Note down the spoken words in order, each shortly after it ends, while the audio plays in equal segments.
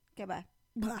Okay, bye.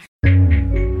 Bye.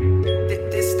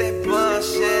 This that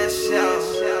Bombshell show.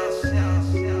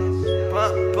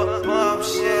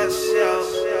 Bombshell show.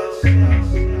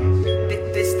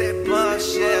 This that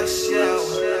Bombshell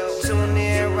show. Tune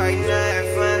in right now and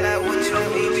find out what you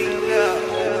need to know.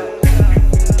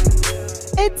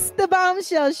 It's the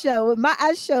Bombshell Show with my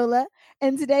Ashola,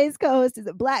 and today's co-host is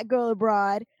a Black Girl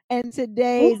Abroad, and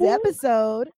today's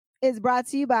episode is brought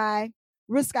to you by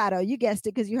Riscato. You guessed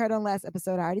it because you heard on last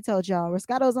episode. I already told y'all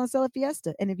Riscato's on sale at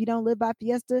Fiesta, and if you don't live by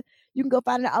Fiesta, you can go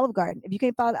find it at Olive Garden. If you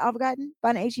can't find it at Olive Garden,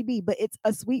 find an HEB. But it's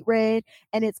a sweet red,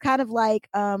 and it's kind of like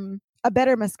a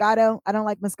better Moscato. I don't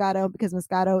like Moscato because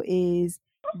Moscato is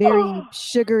very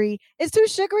sugary. It's too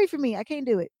sugary for me. I can't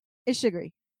do it. It's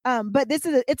sugary. But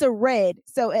it's a red,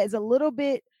 so it's a little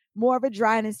bit more of a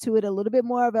dryness to it, a little bit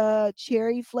more of a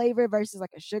cherry flavor versus like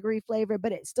a sugary flavor,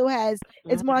 but it still has,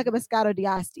 it's more like a Moscato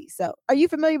d'Asti. So are you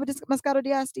familiar with this Moscato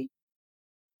d'Asti?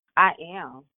 I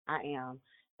am.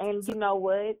 And you know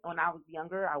what? When I was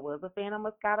younger, I was a fan of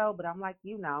Moscato, but I'm like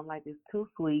you now. I'm like, it's too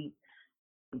sweet.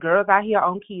 Girls out here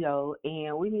on keto,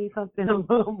 and we need something a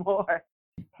little more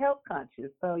health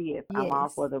conscious. So yes, I'm all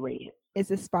for the red.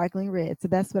 It's a sparkling red. So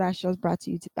that's what our show's brought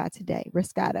to you by today.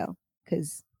 Riscato.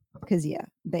 Because yeah,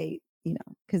 they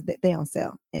on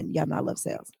sale, and y'all know I love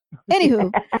sales. Anywho,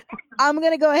 I'm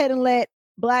going to go ahead and let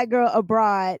Black Girl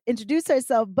Abroad introduce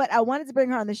herself, but I wanted to bring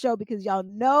her on the show because y'all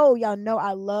know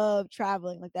I love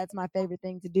traveling. Like, that's my favorite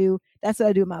thing to do. That's what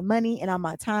I do with my money and on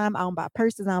my time. I don't buy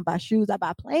purses, I don't buy shoes, I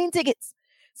buy plane tickets.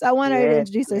 So I want her to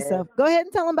introduce herself. Go ahead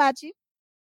and tell them about you.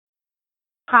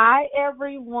 Hi,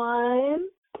 everyone.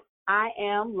 I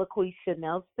am LaQuisha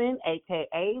Nelson,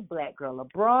 a.k.a. Black Girl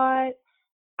Abroad.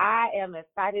 I am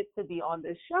excited to be on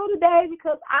the show today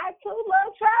because I too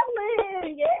love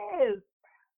traveling. Yes.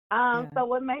 So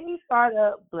what made me start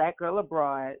up Black Girl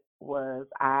Abroad was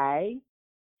I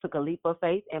took a leap of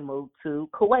faith and moved to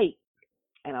Kuwait.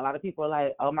 And a lot of people are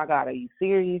like, oh my God, are you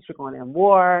serious? You're going in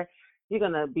war. You're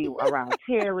going to be around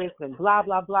terrorists and blah,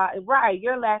 blah, blah. Right.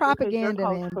 You're laughing. Propaganda,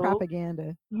 man.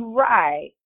 Propaganda. Right.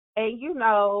 And you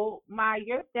know,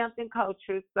 you're stamped in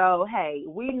culture. So, hey,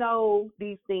 we know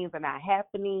these things are not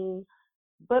happening.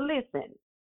 But listen,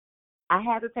 I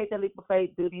had to take the leap of faith,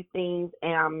 do these things.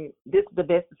 And this is the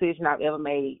best decision I've ever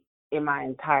made in my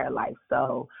entire life.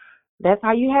 So that's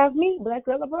how you have me, Black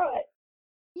Girl Abroad.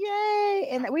 Yay.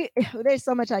 And there's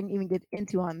so much I can even get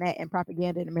into on that and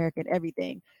propaganda in America and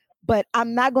everything. But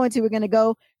I'm not going to. We're going to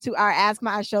go to our Ask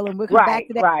My Show, and we'll come back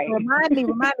to that. Right. Remind me,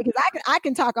 because I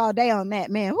can talk all day on that,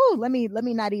 man. Whoo, let me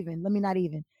not even.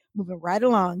 Moving right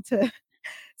along to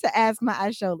Ask My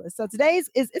Shola. So today's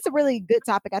it's a really good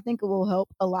topic. I think it will help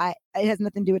a lot. It has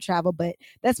nothing to do with travel, but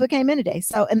that's what came in today.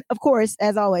 So, and of course,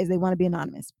 as always, they want to be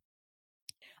anonymous.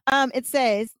 It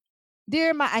says,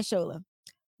 "Dear My Shola,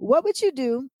 what would you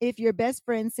do if your best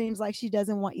friend seems like she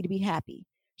doesn't want you to be happy?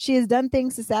 She has done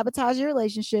things to sabotage your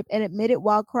relationship and admitted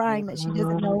while crying that she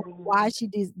doesn't know why she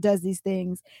does these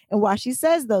things and why she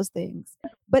says those things.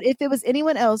 But if it was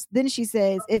anyone else, then she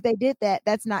says, if they did that,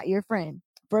 that's not your friend.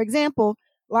 For example,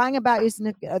 lying about your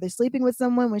significant other, sleeping with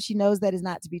someone when she knows that is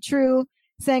not to be true,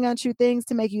 saying untrue things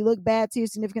to make you look bad to your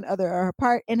significant other or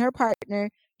her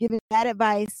partner, giving bad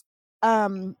advice,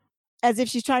 as if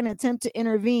she's trying to attempt to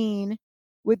intervene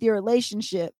with your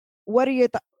relationship. What are your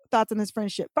thoughts on this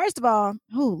friendship?" First of all,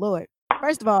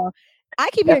 I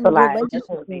keep hearing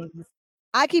relationship things.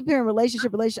 I keep hearing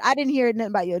relationship. I didn't hear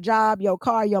nothing about your job, your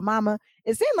car, your mama.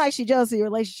 It seemed like she jealous of your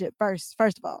relationship first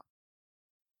of all.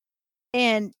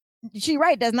 And she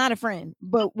right, that's not a friend.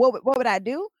 But what would I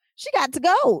do? She got to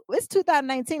go. It's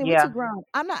 2019 and we're too grown.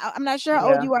 I'm not sure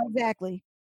how old you are exactly.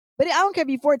 But I don't care if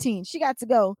you're 14. She got to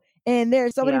go. And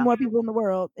there's so many more people in the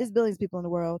world. There's billions of people in the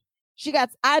world.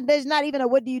 There's not even a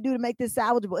what do you do to make this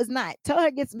salvageable. It's not. Tell her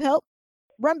get some help.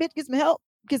 Run, bitch, get some help.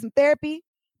 Get some therapy.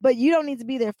 But you don't need to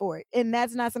be there for it. And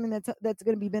that's not something that's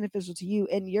going to be beneficial to you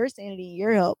and your sanity and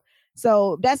your health.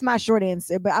 So that's my short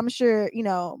answer. But I'm sure,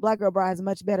 Black Girl Bride has a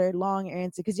much better long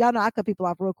answer because y'all know I cut people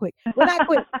off real quick. Well, not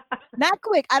quick. Not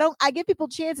quick. I give people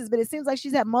chances, but it seems like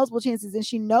she's had multiple chances and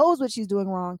she knows what she's doing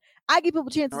wrong. I give people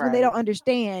chances when they don't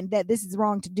understand that this is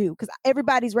wrong to do because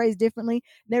everybody's raised differently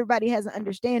and everybody has an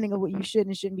understanding of what you should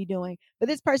and shouldn't be doing. But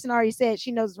this person already said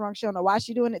she knows it's wrong. She don't know why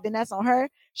she's doing it. Then that's on her.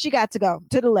 She got to go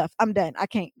to the left. I'm done. I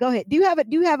can't. Go ahead. Do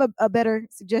you have a better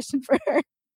suggestion for her?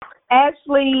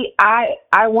 Actually, I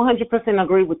 100%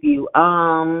 agree with you.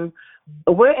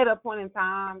 We're at a point in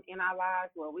time in our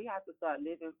lives where we have to start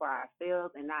living for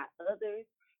ourselves and not others.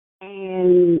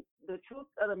 And the truth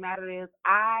of the matter is,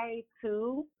 I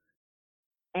too,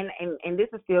 and this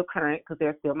is still current because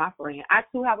they're still my friend. I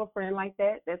too have a friend like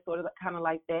that. That's sort of kind of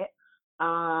like that.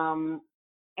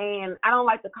 And I don't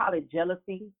like to call it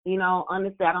jealousy.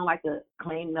 Honestly, I don't like to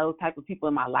claim those type of people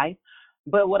in my life.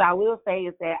 But what I will say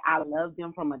is that I love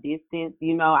them from a distance.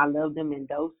 I love them in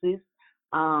doses.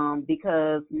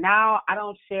 Because now I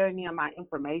don't share any of my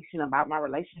information about my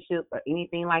relationships or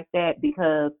anything like that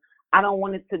because I don't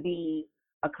want it to be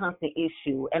a constant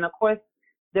issue. And of course,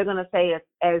 they're gonna say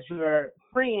as your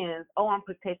friends, oh, I'm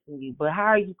protecting you. But how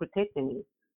are you protecting me?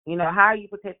 How are you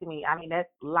protecting me? I mean, that's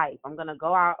life. I'm going to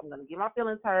go out. I'm going to get my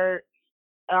feelings hurt.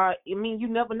 You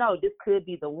never know. This could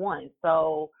be the one.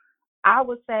 So I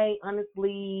would say,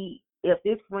 honestly, if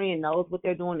this friend knows what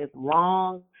they're doing is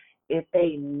wrong, if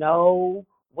they know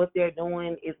what they're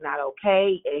doing is not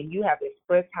okay, and you have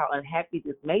expressed how unhappy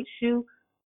this makes you,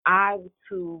 I,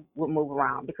 too, would move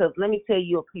around. Because let me tell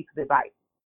you a piece of advice.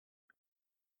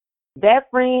 That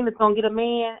friend is going to get a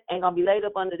man and going to be laid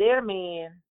up under their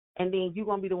man, and then you're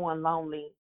going to be the one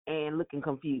lonely and looking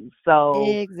confused. So,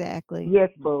 exactly. yes,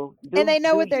 boo. And they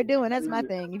know what they're doing. That's my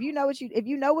thing. If you know what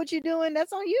you're doing,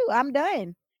 that's on you. I'm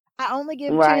done. I only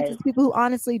give chances to people who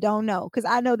honestly don't know, because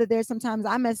I know that there's sometimes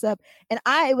I mess up, and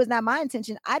it was not my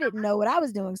intention. I didn't know what I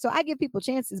was doing, so I give people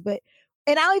chances.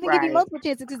 And I'll even give you multiple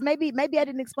chances because maybe I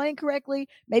didn't explain correctly,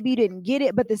 maybe you didn't get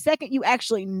it. But the second you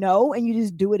actually know and you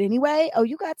just do it anyway, oh,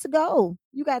 you got to go.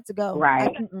 You got to go.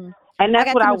 Right. And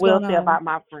that's what I will say about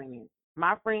my friends.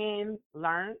 My friends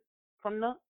learned from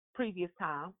the previous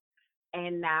time.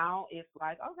 And now it's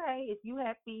like, okay, if you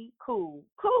happy, cool.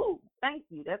 Thank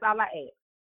you. That's all I ask.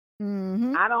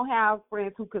 Mm-hmm. I don't have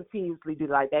friends who continuously do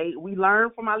like that. We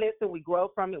learn from our lesson, we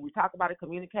grow from it, we talk about it,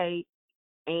 communicate,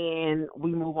 and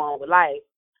we move on with life.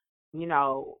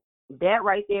 That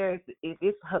right there, if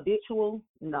it's habitual,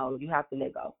 no, you have to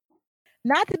let go.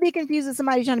 Not to be confused with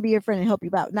somebody trying to be your friend and help you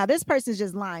out. Now, this person's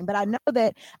just lying, but I know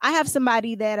that I have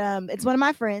somebody that it's one of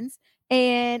my friends,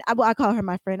 and I call her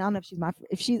my friend. I don't know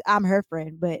if I'm her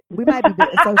friend, but we might be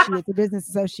associates or business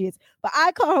associates. But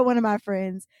I call her one of my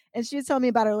friends, and she was telling me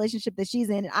about a relationship that she's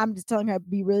in, and I'm just telling her to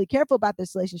be really careful about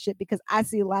this relationship because I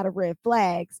see a lot of red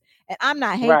flags, and I'm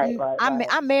not hating.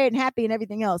 I'm married and happy and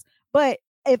everything else, but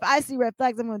if I see red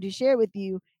flags, I'm going to share with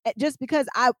you just because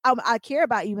I care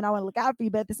about you and I want to look out for you.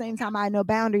 But at the same time, I know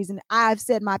boundaries and I've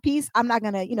said my piece. I'm not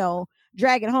going to,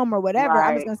 drag it home or whatever.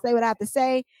 I'm just going to say what I have to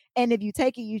say. And if you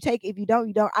take it, you take it. If you don't,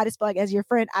 you don't. I just feel like as your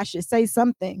friend, I should say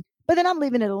something, but then I'm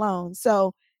leaving it alone.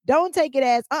 So don't take it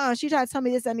as, she tried to tell me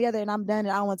this and the other and I'm done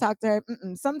and I don't want to talk to her.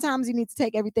 Sometimes you need to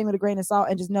take everything with a grain of salt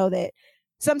and just know that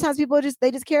sometimes people they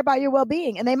just care about your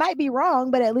well-being, and they might be wrong,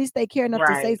 but at least they care enough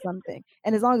to say something.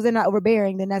 And as long as they're not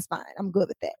overbearing, then that's fine. I'm good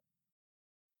with that.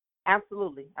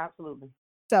 Absolutely.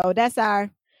 So that's our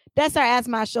Ask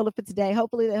My Shoulder for today.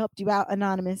 Hopefully that helped you out,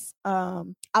 Anonymous.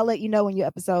 I'll let you know when your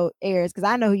episode airs because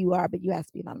I know who you are, but you have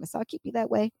to be anonymous. So I'll keep you that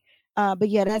way. But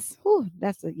yeah, that's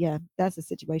a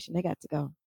situation. They got to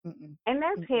go. And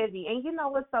that's heavy. And you know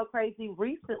what's so crazy?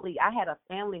 Recently, I had a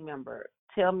family member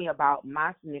tell me about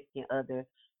my significant other.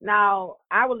 Now,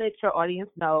 I will let your audience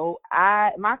know,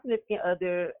 my significant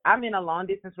other, I'm in a long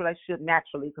distance relationship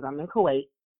naturally because I'm in Kuwait.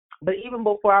 But even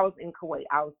before I was in Kuwait,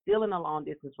 I was still in a long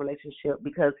distance relationship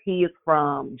because he is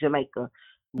from Jamaica,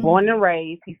 born and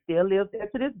raised. He still lives there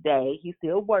to this day. He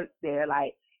still works there.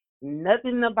 Like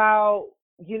nothing about,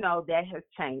 that has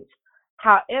changed.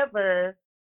 However,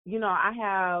 I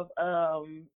have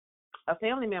a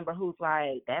family member who's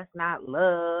like, that's not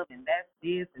love and that's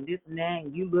this and this and that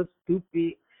and you look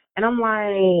stupid. And I'm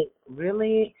like,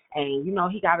 really? And,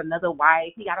 he got another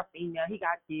wife, he got a female, he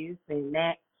got this and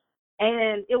that.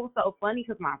 And it was so funny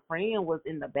because my friend was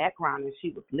in the background and she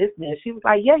was listening. She was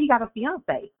like, yeah, he got a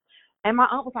fiance. And my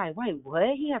aunt was like, wait, what?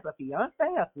 He has a fiance?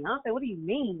 A fiance? What do you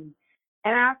mean?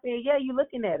 And I said, yeah, you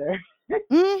looking at her. So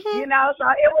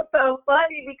it was so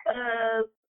funny because,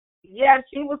 yeah,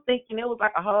 she was thinking it was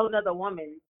like a whole other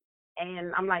woman.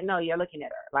 And I'm like, no, you're looking at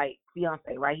her. Like,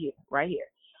 fiance, right here.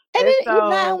 And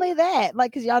not only that,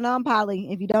 like, because y'all know I'm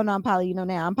poly. If you don't know I'm poly, you know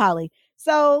now I'm poly.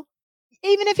 So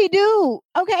even if he do,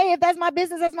 okay, if that's my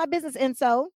business, that's my business. And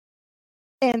so,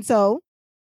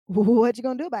 what you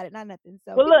gonna do about it? Not nothing.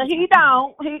 So, well, look, he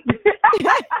don't.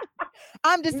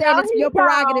 I'm just saying it's your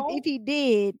prerogative. If he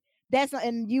did, that's not,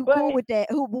 and you cool with that.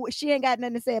 She ain't got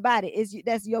nothing to say about it.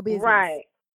 That's your business, right?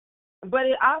 But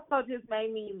it also just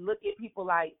made me look at people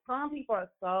like some people are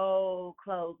so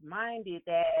close-minded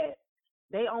that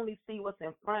they only see what's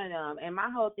in front of them. And my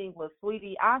whole thing was,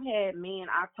 sweetie, I've had men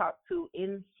I talked to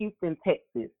in Houston,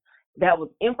 Texas, that was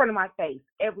in front of my face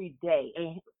every day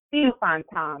and still find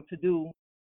time to do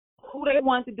who they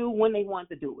want to do when they want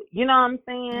to do it. You know what I'm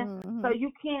saying? So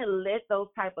you can't let those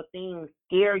type of things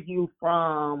scare you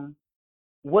from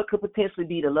what could potentially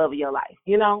be the love of your life,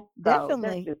 you know?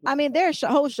 Definitely. So I mean, there are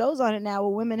whole shows on it now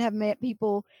where women have met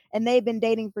people and they've been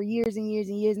dating for years and years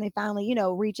and years, and they finally, you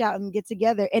know, reach out and get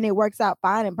together, and it works out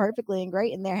fine and perfectly and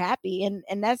great, and they're happy.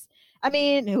 And that's, I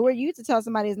mean, who are you to tell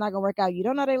somebody it's not gonna work out? You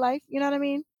don't know their life. You know what I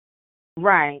mean?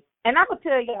 right. And I'm gonna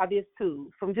tell y'all this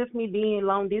too, from just me being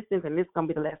long distance, and this is gonna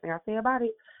be the last thing I say about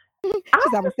it. I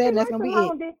Because I'm saying actually that's like gonna the be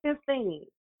long it. distance thing.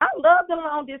 I love the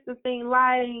long distance thing.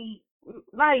 Like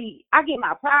I get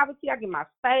my privacy, I get my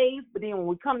space, but then when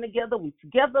we come together, we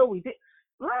did.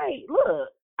 Like, look,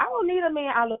 I don't need a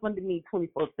man all up under me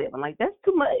 24/7. Like, that's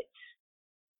too much.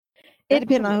 It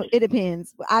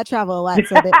depends. I travel a lot,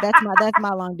 so that's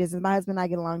my long distance. My husband and I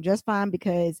get along just fine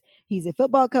because he's a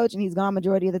football coach and he's gone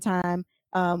majority of the time,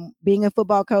 being a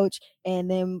football coach, and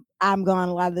then I'm gone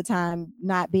a lot of the time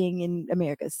not being in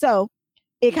America. So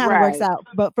it kind of works out,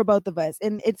 but for both of us,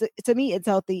 and to me it's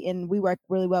healthy, and we work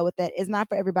really well with that. It's not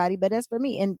for everybody, but it's for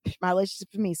me, and my relationship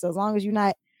for me. So as long as you're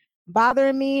not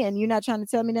bothering me and you're not trying to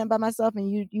tell me nothing about myself,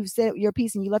 and you said your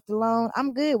piece and you left it alone,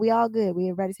 I'm good. We all good.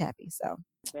 Everybody's happy. So.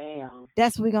 Damn.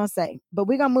 That's what we're gonna say. But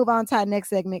we're gonna move on to our next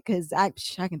segment because I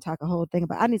can talk a whole thing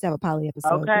about. I need to have a poly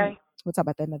episode. Okay. We'll talk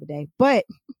about that another day. But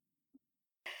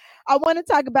I want to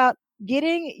talk about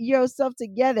getting yourself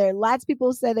together. Lots of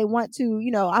people say they want to,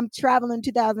 you know, I'm traveling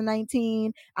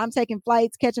 2019. I'm taking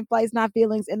flights, catching flights, not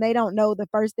feelings, and they don't know the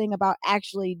first thing about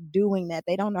actually doing that.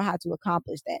 They don't know how to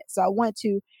accomplish that. So I want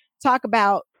to talk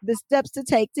about the steps to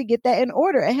take to get that in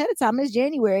order ahead of time. It's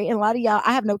January, and a lot of y'all,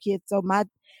 I have no kids, so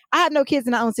I have no kids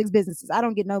and I own 6 businesses. I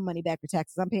don't get no money back for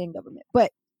taxes. I'm paying government,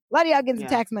 but a lot of y'all getting some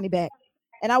tax money back.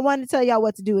 And I wanted to tell y'all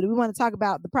what to do. We want to talk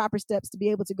about the proper steps to be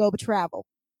able to go travel.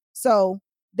 So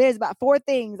there's about 4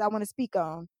 things I want to speak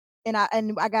on. And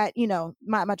I got, you know,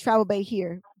 my travel bait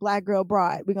here, Black Girl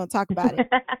Broad. We're going to talk about it.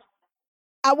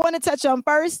 I want to touch on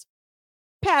first,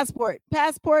 passport.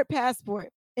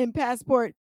 And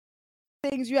passport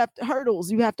things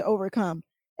hurdles you have to overcome.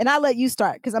 And I'll let you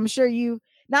start because I'm sure you,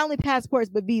 not only passports,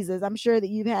 but visas. I'm sure that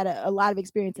you've had a lot of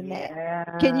experience in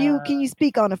that. Can you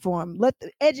speak on it for them?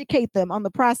 Educate them on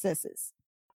the processes.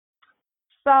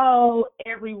 So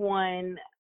everyone,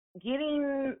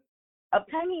 obtaining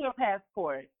your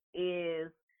passport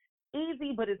is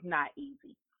easy, but it's not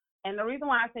easy. And the reason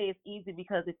why I say it's easy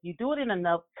because if you do it in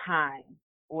enough time,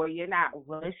 or you're not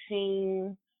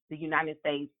rushing the United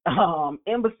States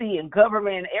embassy and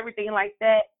government and everything like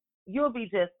that, you'll be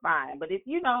just fine. But if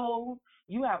you know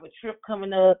you have a trip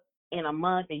coming up in a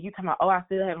month and you come out, oh, I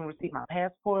still haven't received my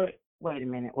passport. Wait a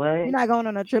minute, what? You're not going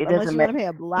on a trip unless you want to pay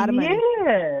a lot of money.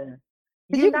 Yeah.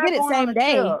 You can get it same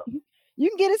day. You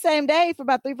can get it same day for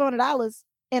about $300-$400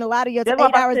 in a lot of your 8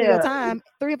 hours of your time.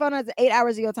 300 to 8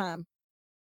 hours of your time.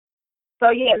 So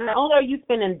yeah, not only are you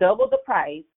spending double the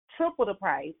price, triple the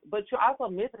price, but you're also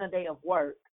missing a day of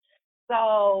work.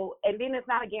 So, and then it's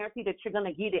not a guarantee that you're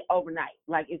gonna get it overnight.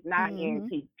 Like, it's not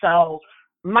guaranteed. So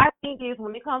my thing is,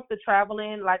 when it comes to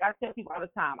traveling, like I tell people all the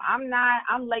time,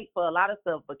 I'm late for a lot of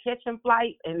stuff, but catching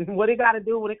flights and what it got to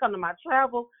do when it comes to my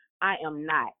travel, I am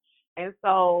not. And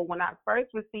so when I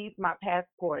first received my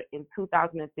passport in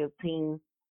 2015,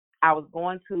 I was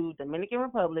going to Dominican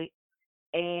Republic,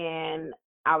 and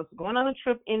I was going on a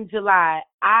trip in July.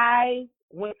 I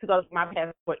went to go get my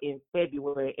passport in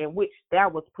February, in which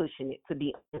that was pushing it, to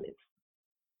be honest.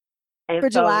 And for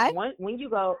so July? When you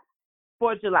go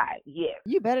for July, yes.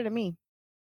 You better than me.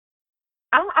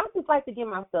 I just like to get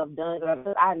my stuff done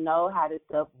because I know how this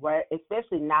stuff works,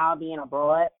 especially now being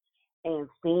abroad and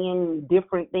seeing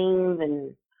different things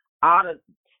and all the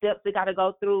steps they got to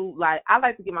go through. Like, I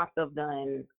like to get my stuff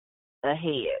done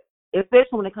ahead, especially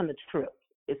when it comes to trips.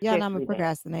 Yeah, and I'm a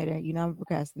procrastinator. You know, I'm a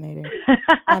procrastinator.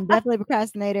 I'm definitely a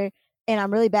procrastinator, and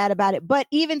I'm really bad about it. But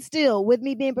even still, with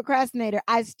me being a procrastinator,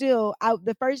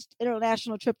 the first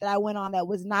international trip that I went on that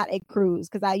was not a cruise,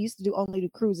 because I used to do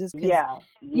cruises.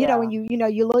 You know, when you're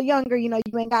a little younger, you know,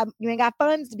 you ain't got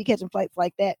funds to be catching flights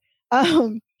like that,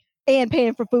 and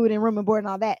paying for food and room and board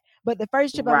and all that. But the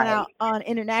first trip I went out on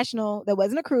international that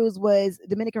wasn't a cruise was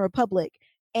Dominican Republic,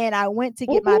 and I went to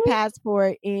get my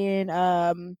passport in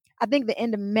I think the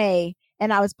end of May,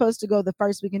 and I was supposed to go the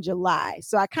first week in July.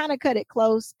 So I kind of cut it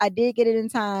close. I did get it in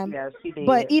time. Yeah, she did.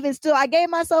 But even still, I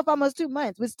gave myself almost 2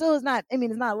 months, which still is not, I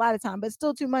mean, it's not a lot of time, but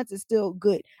still 2 months is still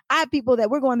good. I have people that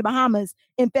we're going to Bahamas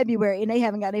in February and they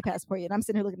haven't got their passport yet. I'm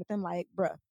sitting here looking at them like,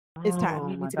 bruh, it's time.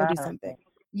 You need to go do something.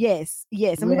 Yes.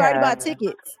 And we've already bought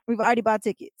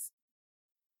tickets.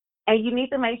 And you need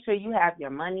to make sure you have your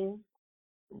money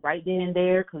right then and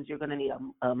there, because you're going to need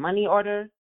a money order.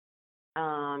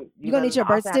 You're gonna need your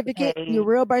birth certificate, your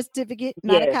real birth certificate,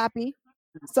 not a copy,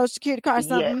 social security card,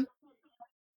 something.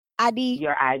 ID.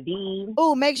 Your ID.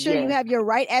 Oh, make sure you have your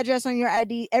right address on your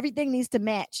ID. Everything needs to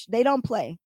match. They don't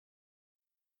play.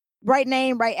 Right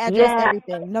name, right address,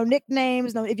 everything. No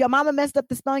nicknames. No. If your mama messed up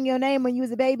the spelling of your name when you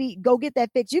was a baby, go get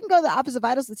that fixed. You can go to the Office of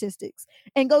Vital Statistics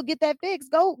and go get that fixed.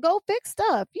 Go fix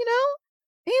stuff.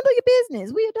 Handle your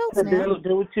business. We adults now.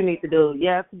 Do what you need to do.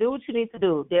 Yes, do what you need to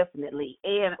do. Definitely.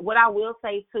 And what I will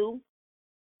say too,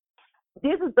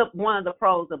 this is one of the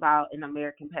pros about an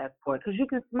American passport, because you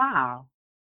can smile.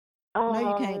 No,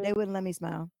 you can't. They wouldn't let me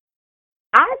smile.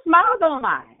 I smiled on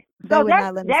mine. So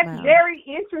that's very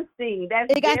interesting.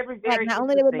 That's very interesting. Not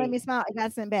only they wouldn't let me smile, it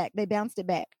got sent back. They bounced it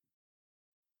back.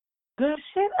 Good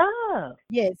shit up.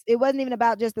 Yes, it wasn't even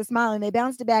about just the smiling. They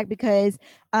bounced it back because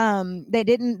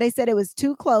they said it was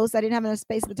too close. I didn't have enough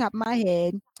space at the top of my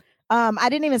head. I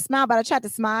didn't even smile, but I tried to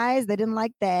smize. They didn't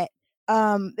like that.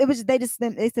 It was they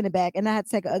sent it back, and I had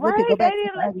to take a ugly pic. Go back to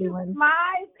the ugly one.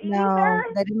 No,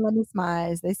 they didn't let me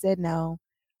smize. They said no.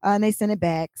 And they sent it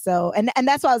back. So, and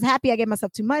that's why I was happy I gave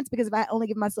myself 2 months, because if I only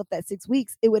give myself that 6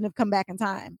 weeks, it wouldn't have come back in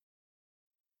time.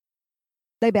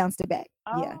 They bounced it back.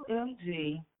 Yeah.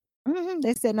 OMG.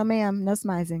 They said, no, ma'am, no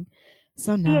smizing.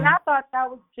 So, no. See, and I thought that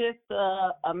was just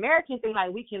an American thing,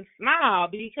 like we can smile,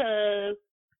 because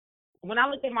when I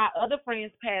look at my other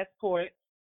friends' passports,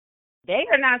 they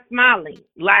are not smiling.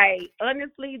 Like,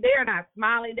 honestly, they're not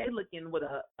smiling. They're looking with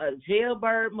a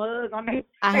jailbird mug on their face.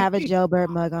 I have a jailbird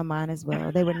mug on mine as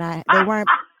well. They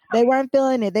weren't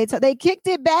feeling it. They kicked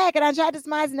it back, and I tried to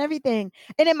smile and everything.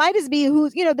 And it might just be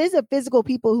there's a physical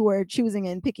people who are choosing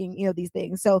and picking, these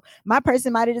things. So my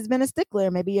person might have just been a stickler.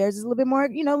 Maybe yours is a little bit more,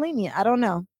 lenient. I don't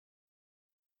know.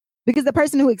 Because the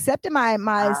person who accepted my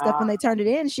stuff when they turned it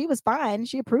in, she was fine.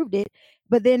 She approved it.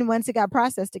 But then once it got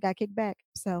processed, it got kicked back.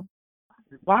 So.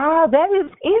 Wow, that is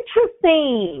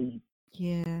interesting.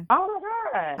 Yeah. Oh my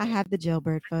God. I have the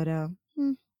jailbird photo.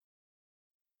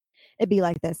 It'd be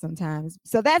like that sometimes.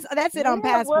 So that's it on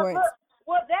passports.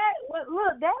 That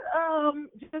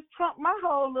just trumped my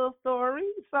whole little story.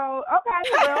 So okay,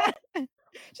 well.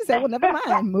 She said, well, never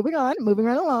mind. Moving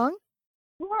right along.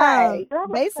 Right.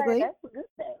 Basically. That's a good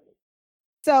thing.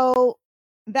 So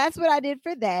that's what I did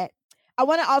for that. I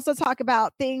want to also talk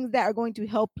about things that are going to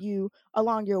help you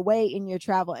along your way in your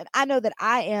travel. And I know that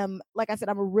I am, like I said,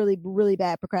 I'm a really, really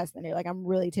bad procrastinator. Like, I'm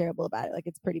really terrible about it. Like,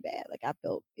 it's pretty bad. Like, I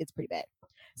feel it's pretty bad.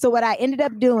 So what I ended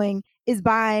up doing is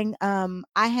buying,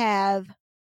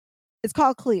 it's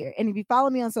called Clear. And if you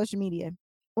follow me on social media,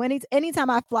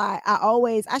 anytime I fly,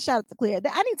 I shout out to Clear.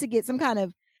 I need to get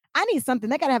I need something.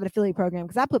 They got to have an affiliate program,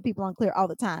 because I put people on Clear all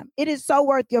the time. It is so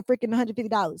worth your freaking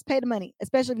 $150. Pay the money,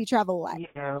 especially if you travel a lot.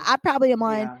 Yeah. I probably am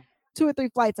on 2 or 3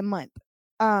 flights a month.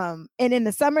 And in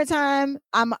the summertime,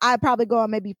 I probably go on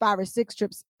maybe 5 or 6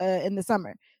 trips in the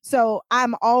summer. So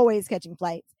I'm always catching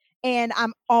flights, and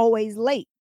I'm always late.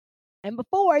 And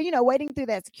before, waiting through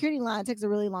that security line takes a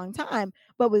really long time.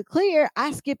 But with Clear,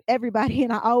 I skip everybody,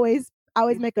 and I always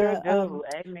make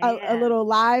a little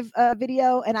live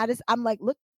video, and I'm like,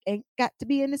 look, ain't got to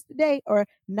be in this today, or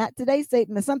not today,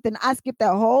 Satan, or something. I skipped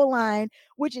that whole line,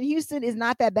 which in Houston is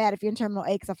not that bad if you're in Terminal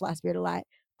A, because I fly Spirit a lot.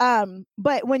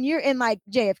 But when you're in like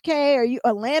JFK or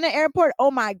Atlanta Airport, oh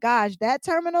my gosh, that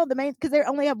terminal, because they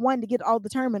only have one to get all the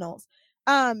terminals.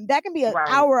 That can be an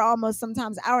hour, almost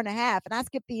sometimes an hour and a half, and I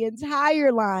skip the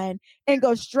entire line and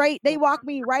go straight. They walk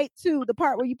me right to the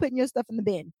part where you putting your stuff in the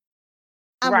bin.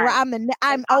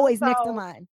 I'm always next in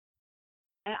line.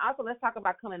 And also, let's talk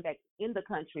about coming back in the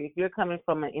country. If you're coming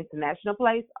from an international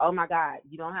place, oh my God,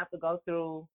 you don't have to go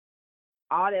through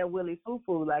all that willy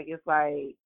foo-foo. Like, it's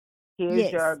like,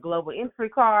 here's your global entry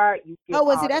card.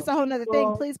 That's a whole nother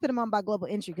thing. Please put them on by global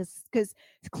entry, because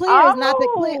Clear is not the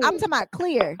Clear. I'm talking about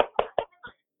Clear.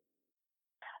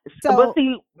 So, but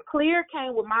see, Clear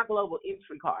came with my global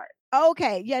entry card.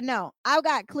 Okay, yeah, no, I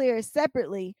got Clear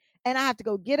separately, and I have to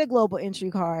go get a global entry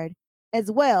card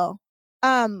as well.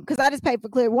 Because I just paid for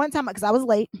Clear one time because I was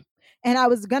late, and I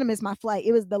was gonna miss my flight.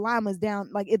 The line was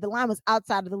down, like the line was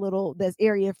outside of this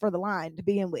area for the line to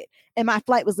begin with, and my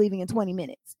flight was leaving in 20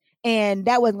 minutes. And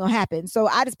that wasn't gonna happen. So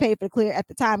I just paid for the Clear at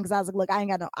the time, because I was like, look, I ain't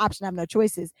got no option, I have no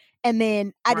choices. And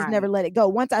then I just never let it go.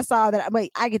 Once I saw that,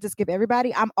 wait, I get to skip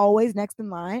everybody, I'm always next in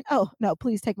line. Oh no,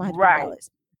 please take my $150.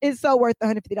 It's so worth the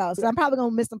 $150. So I'm probably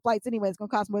gonna miss some flights anyway. It's gonna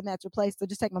cost more than that to replace. So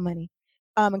just take my money,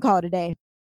 and call it a day.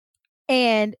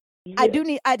 And I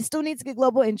still need to get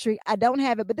global entry. I don't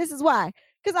have it, but this is why.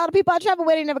 Because all the people I travel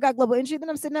with, they never got global entry. Then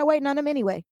I'm sitting there waiting on them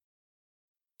anyway.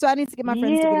 So I need to get my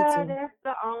friends to get it too. Yeah, that's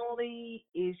the only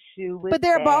issue with But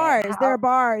there are bars. There are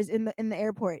bars in the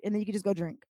airport, and then you can just go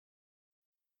drink.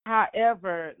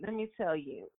 However, let me tell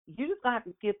you, you just gonna have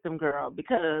to skip them, girl,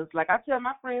 because like I tell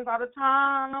my friends all the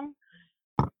time,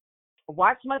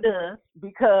 watch my dust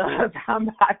because I'm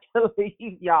about to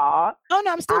leave y'all. Oh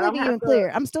no, I'm still leaving you in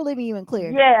clear. I'm still leaving you in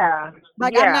clear. Yeah.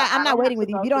 Like I'm not waiting with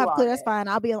you. If you don't have clear, that's fine.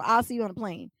 I'll see you on the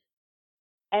plane.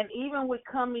 And even with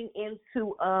coming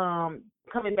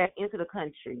back into the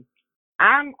country,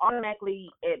 I'm automatically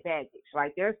at baggage.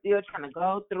 Like they're still trying to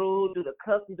go through, do the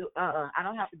customs. I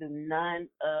don't have to do none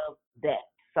of that.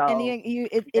 So and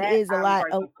it is a lot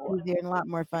easier and a lot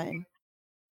more fun.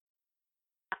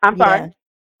 I'm sorry.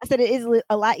 I said it is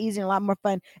a lot easier and a lot more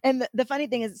fun. And the funny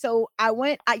thing is, so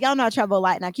y'all know I travel a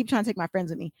lot, and I keep trying to take my friends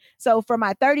with me. So for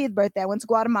my 30th birthday, I went to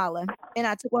Guatemala, and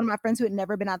I took one of my friends who had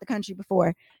never been out the country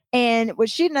before. And what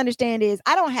she didn't understand is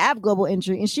I don't have global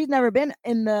entry, and she's never been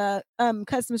in the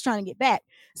customs trying to get back.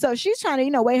 So she's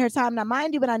trying to, wait her time. Now,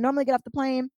 mind you, when I normally get off the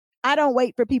plane, I don't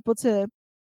wait for people to.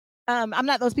 I'm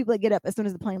not those people that get up as soon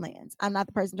as the plane lands. I'm not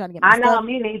the person trying to get my stuff. I know,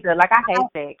 me neither. Like I hate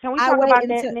that. Can we talk about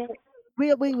that next?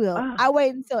 We will. I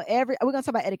wait until we're gonna talk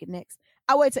about etiquette next.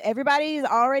 I wait till everybody's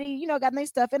already, got their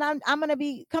stuff, and I'm gonna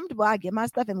be comfortable. I get my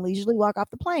stuff and leisurely walk off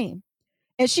the plane.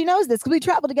 And she knows this because we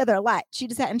travel together a lot. She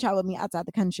just hadn't traveled with me outside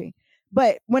the country.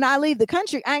 But when I leave the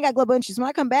country, I ain't got global entry. So when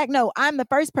I come back, no, I'm the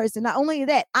first person. Not only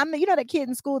that, I'm the that kid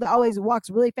in school that always walks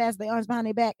really fast, their arms behind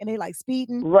their back, and they like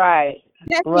speeding. Right.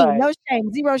 That's me. No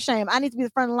shame, zero shame. I need to be the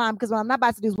front of the line because what I'm not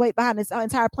about to do is wait behind this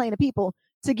entire plane of people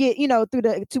to get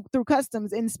through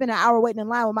customs and spend an hour waiting in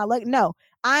line with my luggage. No,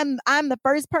 I'm the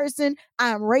first person.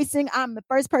 I'm racing. I'm the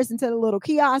first person to the little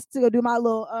kiosk to go do my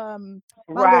little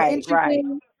little entry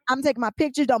thing. I'm taking my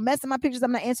pictures. Don't mess with my pictures.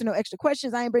 I'm not answering no extra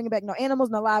questions. I ain't bringing back no animals,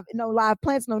 no live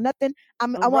plants, no nothing. I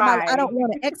don't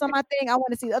want an X on my thing. I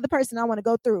want to see the other person. I want to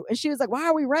go through. And she was like, "Why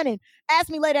are we running? Ask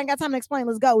me later. I ain't got time to explain.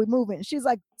 Let's go. We moving." She's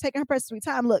like taking her precious sweet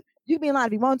time. Look, you can be in line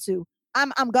if you want to.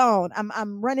 I'm gone.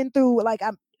 I'm running through. Like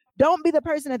don't be the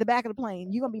person at the back of the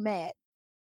plane. You're gonna be mad.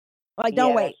 Like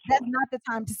don't wait. That's not the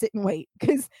time to sit and wait.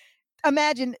 Because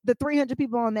imagine the 300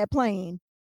 people on that plane,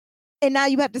 and now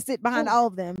you have to sit behind all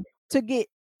of them to get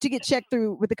checked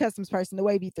through with the customs person to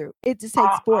wave you through. It just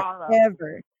takes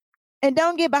forever. And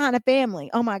don't get behind a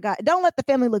family. Oh my God. Don't let the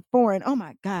family look foreign. Oh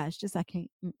my gosh. Just I can't.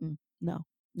 No.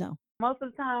 Most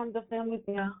of the time the families,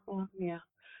 yeah.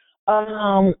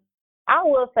 I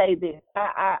will say this.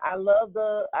 I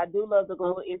do love the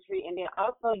global entry, and then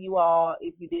also you all,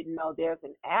 if you didn't know, there's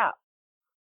an app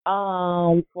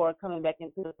for coming back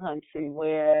into the country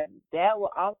where that will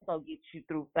also get you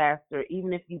through faster,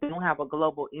 even if you don't have a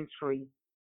global entry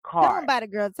card. Tell them about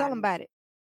it, girl. Tell them about it.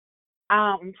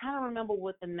 I'm trying to remember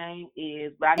what the name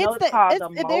is, but I know it's called the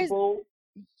mobile.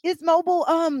 It's mobile.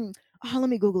 Let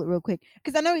me Google it real quick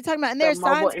because I know you're talking about, and there's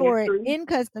signs for it in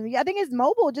customs. Yeah, I think it's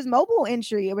mobile, just mobile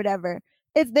entry or whatever.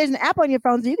 There's an app on your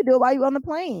phone, so you can do it while you're on the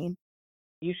plane.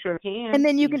 You sure can. And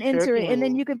then you can enter it, and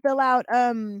then you can fill out.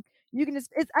 You can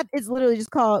just it's literally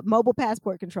just called mobile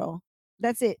passport control.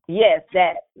 That's it. Yes,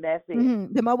 that's it.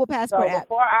 Mm-hmm. The mobile passport app.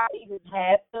 Before I even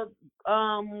had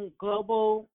the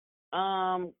global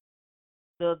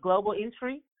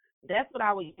entry, that's what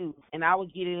I would use, and I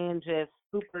would get it in just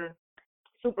super,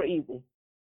 super easy.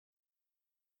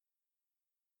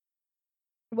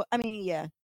 Well, I mean,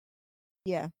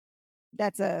 yeah.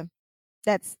 That's I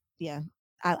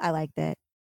like that.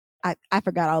 I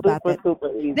forgot all about that.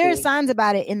 Super easy. There are signs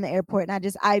about it in the airport, and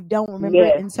I don't remember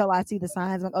it until I see the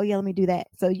signs. I'm like, oh yeah, let me do that.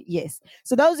 So yes.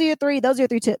 So those are your three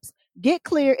tips. Get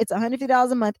clear. It's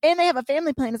 $150 a month, and they have a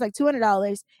family plan. It's like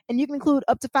 $200, and you can include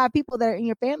up to 5 people that are in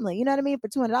your family. You know what I mean? For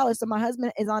 $200. So my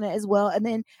husband is on it as well, and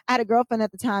then I had a girlfriend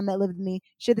at the time that lived with me.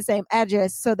 She had the same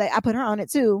address, so I put her on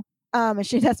it too. And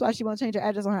that's why she won't change her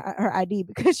address on her ID,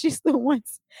 because she still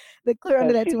wants the clear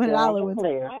under that $200 one.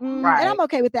 And I'm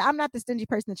okay with that. I'm not the stingy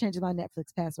person that changes my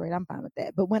Netflix password. I'm fine with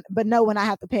that. But when I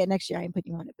have to pay it next year, I ain't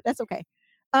putting you on it. But that's okay.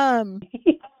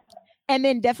 And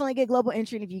then definitely get global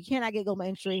entry. And if you cannot get global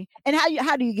entry, and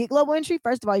how do you get global entry?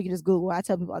 First of all, you can just Google. I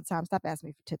tell people all the time, stop asking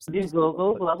me for tips. Just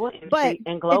Google global entry,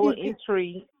 and global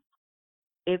entry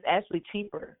is actually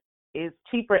cheaper. It's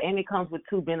cheaper, and it comes with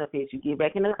 2 benefits. You get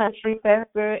back in the country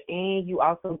faster, and you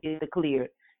also get the clear.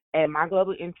 And my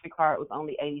global entry card was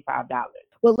only $85.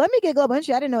 Well, let me get global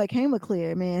entry. I didn't know it came with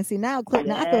clear, man. See, now I feel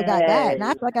got. Now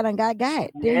I feel like I done got.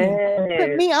 Damn.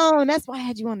 Put me on. That's why I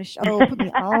had you on the show. Put me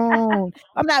on.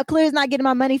 I'm not, clear's not getting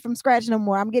my money from scratch no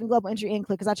more. I'm getting global entry and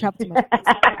clear because I travel too much.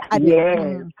 I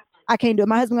can't do it.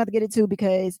 My husband got to get it too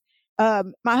because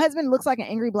my husband looks like an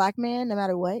angry black man no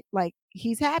matter what. Like,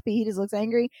 he's happy, he just looks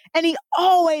angry, and he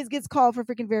always gets called for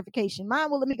freaking verification. Mine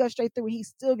will let me go straight through, and he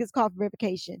still gets called for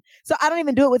verification. So I don't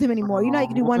even do it with him anymore. You know how you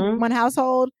can do one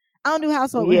household? I don't do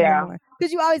household with him anymore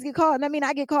because you always get called, and I mean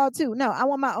I get called too. No, I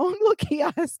want my own little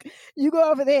kiosk. You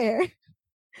go over there.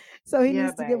 So he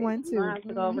needs to get one too.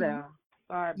 Go over there.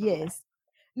 Sorry about Yes.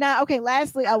 Now, okay,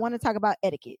 lastly, I want to talk about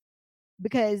etiquette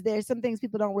because there's some things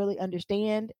people don't really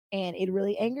understand and it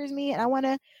really angers me. And I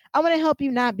wanna help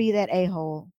you not be that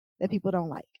a-hole that people don't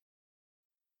like.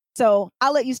 So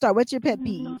I'll let you start. What's your pet that.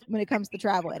 peeve when it comes to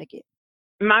travel etiquette?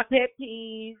 My pet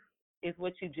peeve is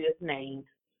what you just named.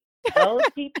 Those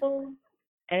people,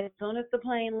 as soon as the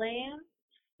plane lands,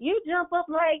 you jump up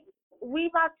like we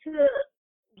about to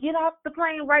get off the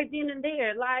plane right then and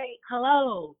there. Like,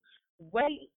 hello,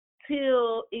 wait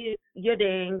till it's your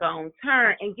dang gone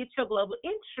turn and get your global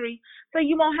entry so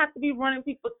you won't have to be running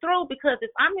people through, because if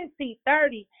I'm in seat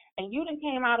 30 and you done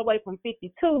came all the way from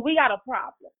 52, we got a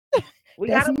problem. We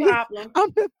That's got a me. problem. I'm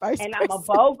the first And I'm going to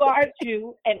person. bogart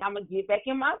you and I'm going to get back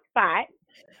in my spot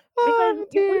because Oh,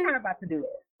 we're dear. not about to do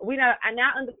it. We not. I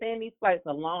now understand these flights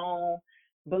are long.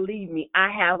 Believe me,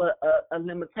 I have a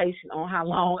limitation on how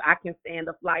long I can stand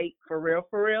a flight for real,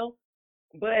 for real.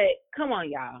 But come on,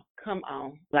 y'all, come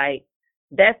on. Like,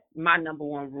 that's my number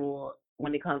one rule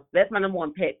when it comes. That's my number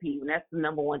one pet peeve, and that's the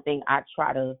number one thing I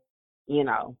try to, you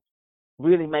know,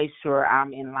 really make sure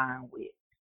I'm in line with.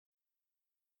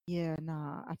 Yeah,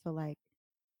 nah. I feel like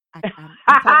I'm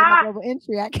taking my global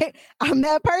entry. I can't. I'm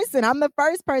that person. I'm the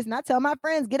first person. I tell my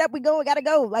friends, get up, we go, we gotta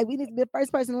go. Like we need to be the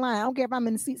first person in line. I don't care if I'm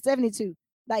in seat 72.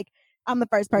 Like I'm the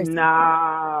first person.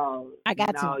 No, I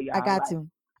got to. no, I y'all. got Like, to.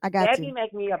 I got that be to.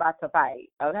 making me about to fight.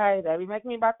 Okay, that be making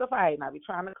me about to fight, and I be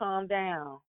trying to calm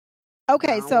down. I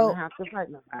Okay, don't want to so have to fight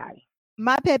nobody.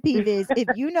 my pet peeve is if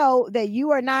you know that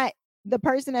you are not the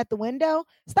person at the window,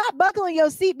 stop buckling your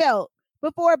seatbelt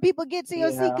before people get to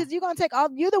your seat Yeah, because you're gonna take all.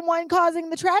 You're the one causing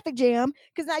the traffic jam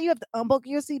because now you have to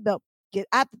unbuckle your seatbelt, get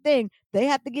out the thing. They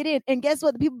have to get in, and guess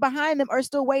what? The people behind them are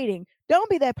still waiting. Don't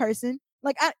be that person.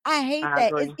 Like I hate I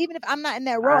that. It's, agree. even if I'm not in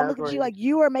that row, I'm I looking at you agree. like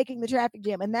you are making the traffic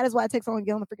jam, and that is why it takes so long to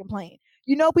get on the freaking plane.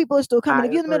 You know people are still coming. I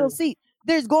If you're in the middle of agree. the seat,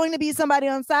 there's going to be somebody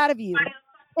on the side of you.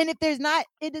 And if there's not,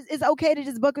 it's okay to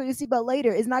just buckle your seatbelt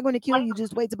later. It's not going to kill you.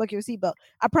 Just wait to buckle your seatbelt.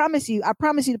 I promise you. I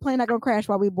promise you the plane not going to crash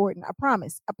while we're boarding. I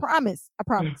promise. I promise. I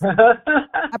promise.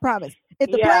 I promise.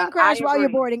 If the Yeah, plane I crash while you're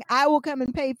agree. boarding, I will come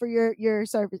and pay for your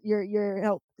service, your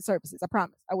help services. I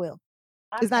promise. I will.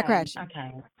 It's not Okay, crashing.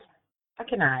 okay. I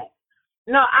cannot.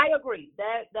 No, I agree.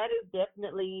 That is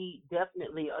definitely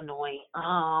annoying.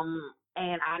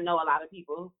 And I know a lot of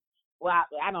people. Well,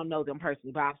 I don't know them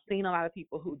personally, but I've seen a lot of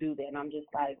people who do that, and I'm just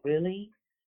like, really,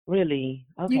 really,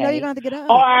 You know you're going okay. to have to get up.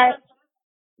 Or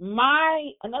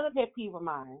another pet peeve of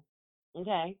mine,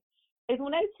 okay, is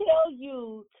when they tell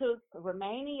you to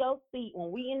remain in your seat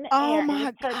when we in the Oh air and it's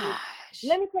my turbulence. gosh.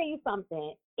 Let me tell you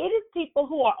something. It is people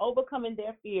who are overcoming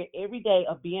their fear every day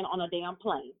of being on a damn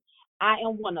plane. I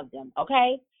am one of them,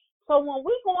 okay? So when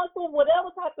we going through whatever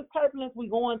type of turbulence we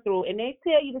going through and they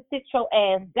tell you to sit your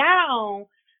ass down,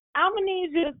 I'm going to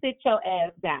need you to sit your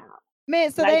ass down. Man,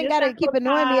 so they Like, ain't this got to not keep your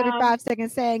annoying me every time. 5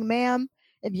 seconds saying, ma'am,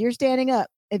 if you're standing up,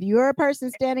 if you're a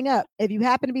person standing up, if you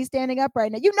happen to be standing up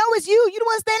right now, you know it's you. You the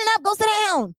one standing up. Go sit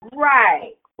down.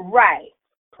 Right, right.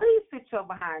 Please sit your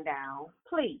behind down,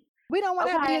 please. We don't want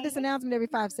to have to hear Okay? this announcement every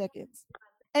 5 seconds.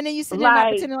 And then you sit there not Like,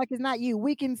 pretending like it's not you.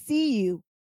 We can see you.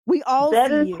 We all that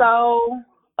see is you. so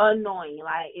annoying.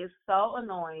 Like, it's so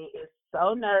annoying. It's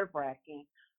so nerve wracking.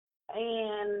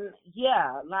 And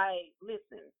yeah, like,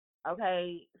 listen,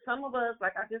 okay, some of us,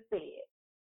 like I just said,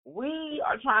 we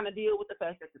are trying to deal with the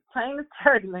fact that the plane is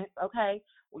turbulent, okay?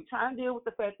 We're trying to deal with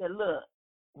the fact that, look,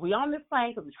 we on this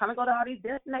plane because we're trying to go to all these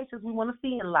destinations we want to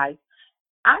see in life.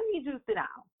 I need you to sit down.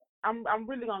 I'm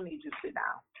really going to need you to sit down.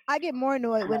 I get more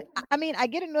annoyed I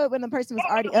get annoyed when the person was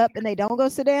already up and they don't go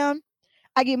sit down.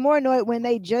 I get more annoyed when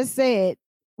they just said,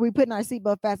 we putting our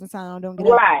seatbelt fasten sign on, don't get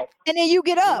up. Right, And then you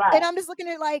get up. And right. I'm just looking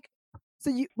at it like,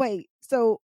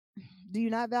 so do you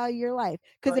not value your life? So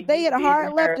Because if they you hit a didn't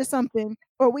hard left hurt. or something,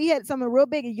 or we had something real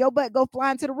big and your butt go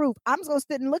flying to the roof, I'm just gonna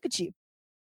sit and look at you.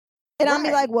 And I'm be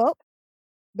like, Right. well,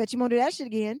 bet you won't do that shit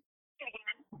again.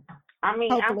 I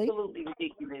mean, Hopefully. absolutely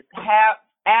ridiculous.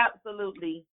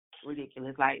 Absolutely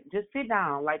ridiculous. Like, just sit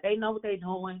down. Like, they know what they're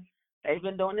doing. They've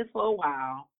been doing this for a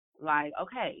while. Like,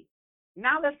 okay.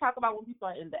 Now let's talk about when people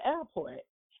are in the airport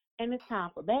and it's time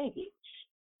for baggage.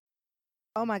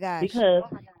 Oh my gosh. Because,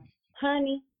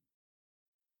 honey,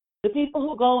 the people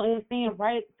who go and stand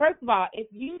right, first of all, if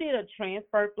you did a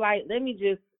transfer flight, let me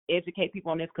just educate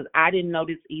people on this because I didn't know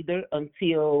this either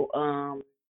until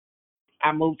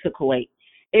I moved to Kuwait.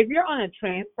 If you're on a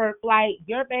transfer flight,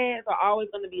 your bags are always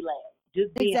going to be last.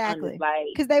 Just being honest, Exactly. like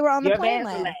Because they were on the your plane bags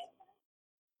are last. last.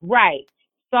 Right.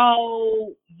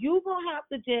 So you gonna have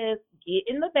to just get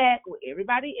in the back with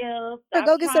everybody else. So Stop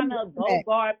go get trying some to go back.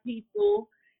 guard people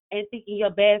and thinking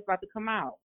your bag's about to come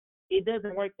out. It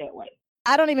doesn't work that way.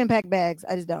 I don't even pack bags.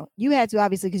 I just don't. You had to,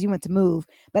 obviously, because you went to move,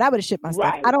 but I would have shipped my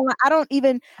stuff. Right.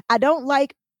 I don't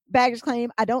like baggage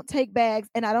claim. I don't take bags,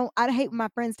 and I hate when my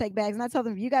friends take bags. And I tell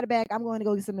them, if you got a bag, I'm going to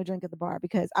go get something to drink at the bar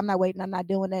because I'm not waiting. I'm not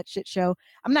doing that shit show.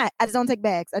 I just don't take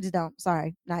bags. I just don't.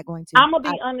 Sorry, not going to. I'm going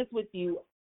to be honest with you.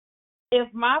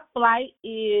 If my flight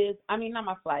is, not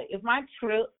my flight, if my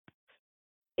trip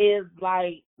is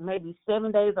like maybe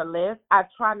 7 days or less, I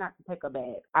try not to take a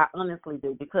bag. I honestly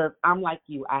do, because I'm like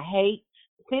you.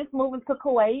 Since moving to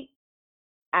Kuwait,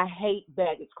 I hate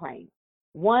baggage claim.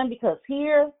 One, because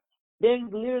here, they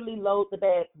literally load the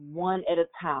bags one at a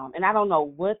time. And I don't know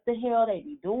what the hell they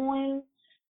be doing.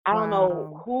 I don't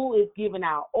know who is giving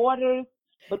out orders.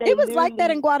 But it was like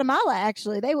that in Guatemala,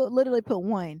 actually. They would literally put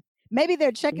one. Maybe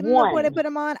they're checking them before they put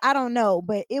them on. I don't know.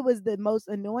 But it was the most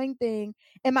annoying thing.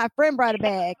 And my friend brought a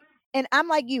bag. And I'm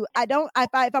like you. If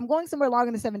I'm going somewhere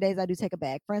longer than 7 days, I do take a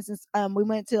bag. For instance, we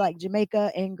went to like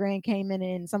Jamaica and Grand Cayman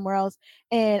and somewhere else.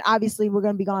 And obviously, we're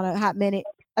going to be gone a hot minute.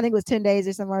 I think it was 10 days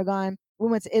or somewhere gone. We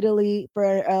went to Italy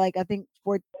for I think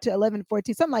 4 to 11,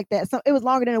 14, something like that. So it was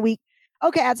longer than a week.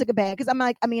 Okay, I took a bag because I'm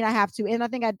like, I have to. And I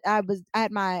think I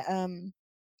had my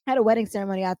had a wedding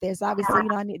ceremony out there. So obviously,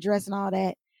 I need dress and all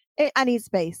that. I need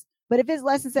space. But if it's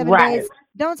less than 7 days,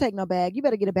 don't take no bag. You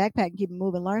better get a backpack and keep it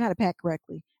moving. Learn how to pack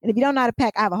correctly. And if you don't know how to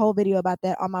pack, I have a whole video about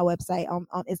that on my website.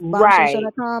 It's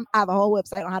bombshellshow.com. I have a whole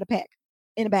website on how to pack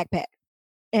in a backpack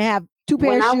and have 2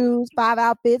 pairs of shoes, 5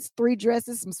 outfits, 3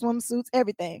 dresses, some swimsuits,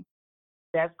 everything.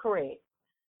 That's correct.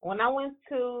 When I went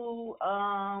to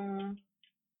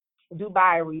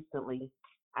Dubai recently,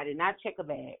 I did not check a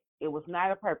bag. It was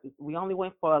not a purpose. We only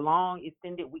went for a long,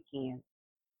 extended weekend.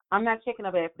 I'm not checking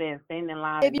a bag for that and standing in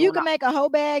line. If you can make a whole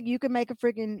bag, you can make a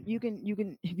freaking,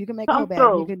 if you can make a whole bag,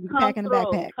 you can pack in a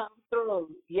backpack. Come through.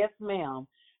 Yes, ma'am.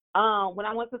 When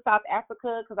I went to South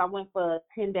Africa, because I went for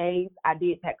 10 days, I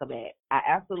did pack a bag. I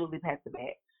absolutely packed a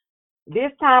bag.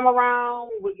 This time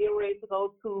around, we're getting ready to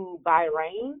go to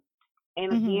Bahrain.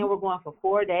 And again, we're going for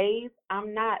 4 days.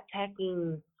 I'm not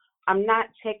checking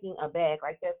a bag.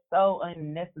 Like, that's so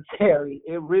unnecessary.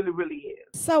 It really, really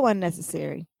is. So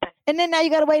unnecessary. And then now you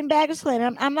got to wait in baggage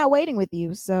claim. I'm not waiting with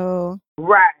you, so.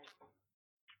 Right.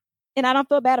 And I don't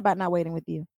feel bad about not waiting with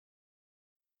you.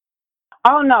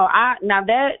 Oh no! Now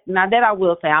that I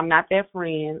will say, I'm not that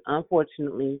friend,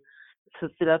 unfortunately, to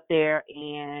sit up there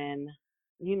and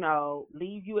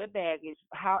leave you at baggage.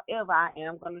 However, I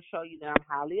am going to show you that I'm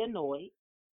highly annoyed.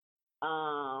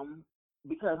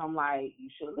 Because I'm like, you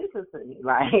should listen to me.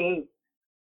 Like,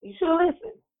 you should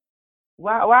listen.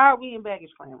 Why are we in baggage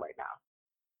claim right now?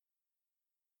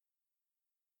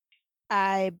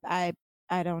 I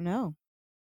don't know.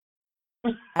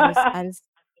 I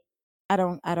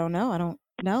don't know. I don't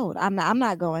know. I'm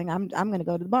not going. I'm going to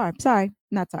go to the bar. Sorry.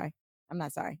 Not sorry. I'm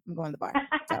not sorry. I'm going to the bar.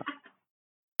 So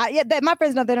my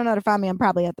friends know, they don't know to find me. I'm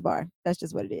probably at the bar. That's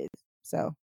just what it is.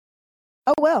 So,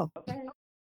 oh well. Okay.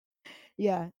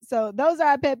 Yeah. So those are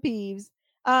our pet peeves.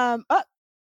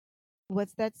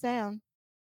 What's that sound?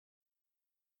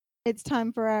 It's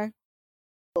time for our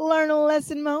learn a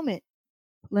lesson moment.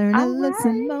 Learn a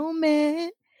lesson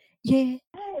moment. Yeah.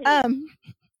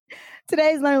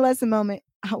 Today's learn a lesson moment.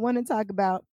 I want to talk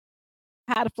about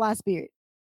how to fly Spirit.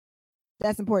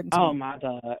 That's important to me. Oh my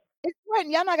God. It's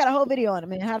important. Y'all know I got a whole video on it,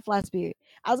 man. How to fly Spirit.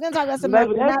 I was going to talk about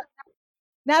something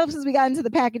now since we got into the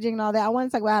packaging and all that. I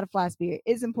want to talk about how to fly Spirit.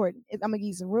 It's important. I'm going to give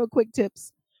you some real quick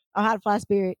tips on how to fly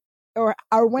Spirit or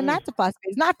when not to fly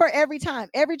Spirit. It's not for every time.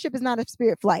 Every trip is not a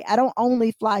Spirit flight. I don't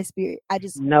only fly Spirit.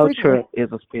 No trip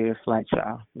is a Spirit flight,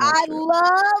 y'all. I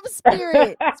love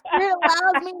Spirit. Spirit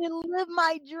allows me to live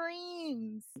my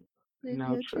dreams.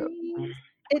 No trip. Dreams.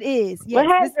 It is. Yes.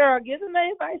 Well, hey, girl, give them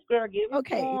the advice, girl. Give them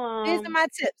okay. These are my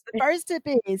tips. The first tip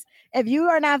is, if you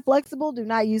are not flexible, do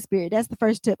not use Spirit. That's the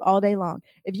first tip all day long.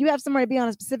 If you have somewhere to be on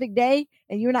a specific day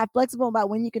and you're not flexible about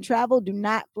when you can travel, do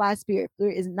not fly Spirit.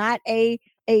 Spirit is not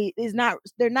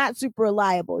they're not super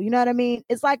reliable. You know what I mean?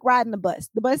 It's like riding the bus.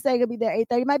 The bus say it'll be there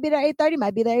 8:30, might be there 8:30,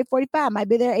 might be there 8:45, might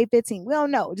be there 8:15. We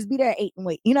don't know. Just be there at 8 and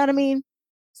wait. You know what I mean?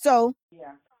 So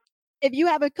yeah. If you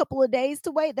have a couple of days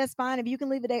to wait, that's fine. If you can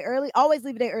leave a day early, always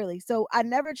leave a day early. So I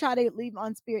never try to leave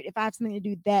on Spirit if I have something to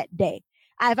do that day.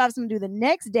 If I have something to do the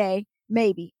next day,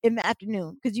 maybe in the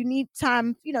afternoon, because you need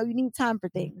time. You need time for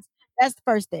things. That's the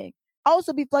first thing.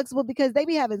 Also be flexible because they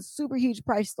be having super huge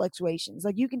price fluctuations.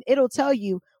 Like it'll tell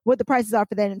you what the prices are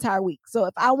for that entire week. So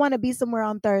if I want to be somewhere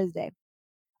on Thursday,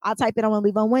 I'll type in I want to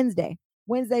leave on Wednesday.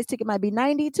 Wednesday's ticket might be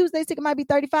 90. Tuesday's ticket might be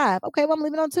 35. Okay, well, I'm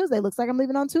leaving on Tuesday. Looks like I'm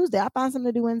leaving on Tuesday. I find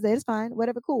something to do Wednesday. It's fine.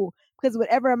 Whatever, cool. Because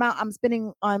whatever amount I'm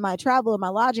spending on my travel or my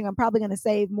lodging, I'm probably going to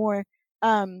save more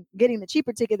getting the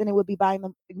cheaper ticket than it would be buying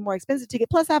the more expensive ticket.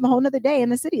 Plus, I have a whole nother day in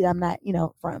the city that I'm not,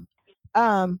 from.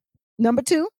 Number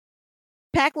 2,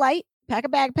 pack light, pack a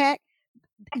backpack.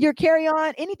 Your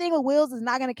carry-on, anything with wheels is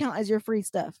not going to count as your free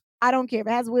stuff. I don't care if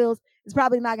it has wheels, it's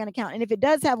probably not going to count. And if it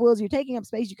does have wheels, you're taking up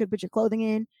space. You could put your clothing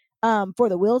in for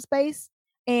the wheel space,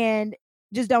 and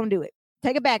just don't do it.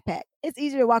 Take a backpack. It's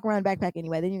easier to walk around a backpack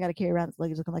anyway. Then you got to carry around this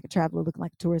luggage looking like a traveler, looking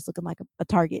like a tourist, looking like a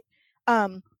target.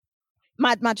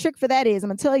 My trick for that is, I'm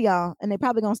gonna tell y'all, and they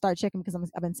probably gonna start checking because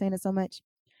I've been saying it so much.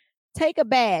 Take a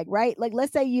bag, right? Like,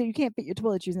 let's say you can't fit your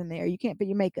toiletries in there, you can't fit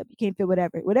your makeup, you can't fit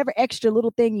whatever extra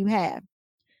little thing you have.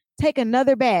 Take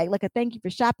another bag, like a thank you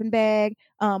for shopping bag,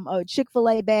 a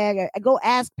Chick-fil-A bag, or go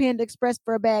ask Panda Express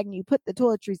for a bag, and you put the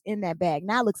toiletries in that bag.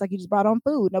 Now it looks like you just brought on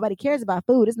food. Nobody cares about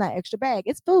food. It's not extra bag.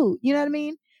 It's food. You know what I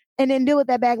mean? And then deal with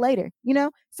that bag later.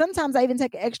 Sometimes I even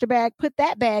take an extra bag, put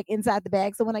that bag inside the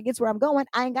bag. So when I get to where I'm going,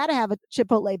 I ain't got to have a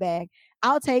Chipotle bag.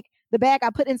 I'll take the bag I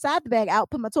put inside the bag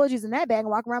out, put my toiletries in that bag, and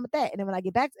walk around with that. And then when I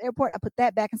get back to the airport, I put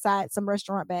that back inside some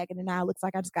restaurant bag. And then now it looks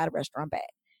like I just got a restaurant bag.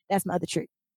 That's my other trick.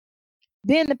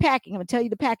 Then the packing. I'm going to tell you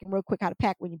the packing real quick, how to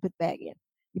pack when you put the bag in.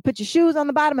 You put your shoes on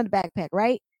the bottom of the backpack,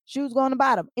 right? Shoes go on the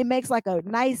bottom. It makes like a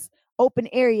nice open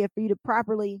area for you to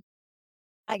properly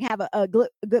have a good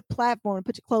platform to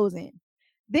put your clothes in.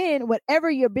 Then whatever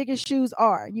your biggest shoes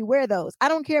are, you wear those. I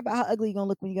don't care about how ugly you're going to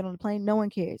look when you get on the plane. No one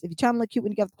cares. If you're trying to look cute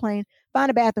when you get off the plane, find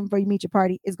a bathroom before you meet your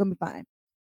party. It's going to be fine.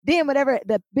 Then whatever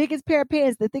the biggest pair of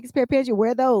pants, the thickest pair of pants, you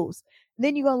wear those.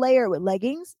 Then you're going to layer it with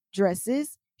leggings,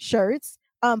 dresses, shirts,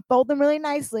 fold them really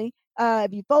nicely.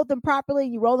 If you fold them properly,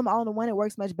 you roll them all into one, it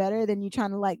works much better than you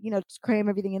trying to just cram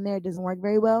everything in there. It doesn't work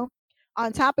very well.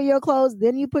 On top of your clothes,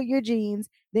 then you put your jeans,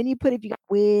 then you put, if you got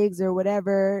wigs or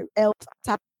whatever else on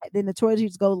top of that, then the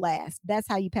toiletries go last. That's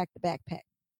how you pack the backpack.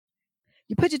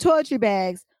 You put your toiletry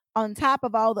bags on top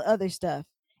of all the other stuff,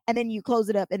 and then you close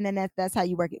it up, and then that's how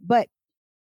you work it. But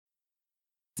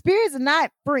Spirit is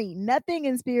not free. Nothing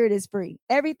in Spirit is free.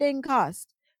 Everything costs.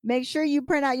 Make sure you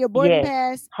print out your boarding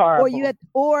pass, horrible.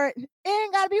 or it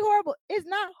ain't gotta be horrible. It's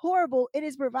not horrible. It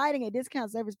is providing a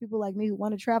discount service for people like me who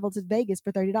want to travel to Vegas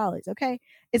for $30. Okay,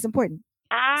 it's important.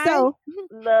 I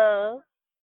love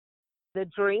the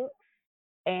drinks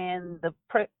and the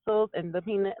pretzels and the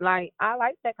peanut. Like, I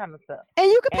like that kind of stuff. And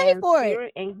you can pay for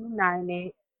Spirit it. And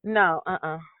United. No,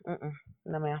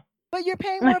 no, ma'am. But you're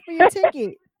paying more for your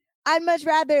ticket. I'd much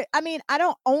rather. I mean, I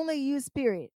don't only use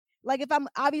Spirit. Like, if I'm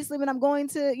obviously when I'm going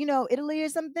to, Italy or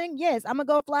something, yes, I'm gonna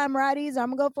go fly Emiratis, or I'm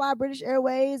gonna go fly British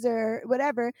Airways or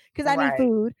whatever, because I need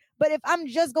food. But if I'm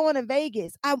just going to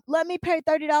Vegas, let me pay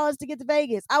 $30 to get to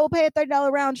Vegas. I will pay a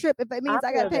 $30 round trip if it means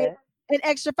I gotta pay an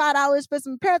extra $5 for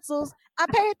some pretzels. I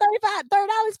paid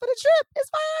 $30 for the trip. It's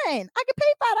fine. I can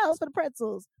pay $5 for the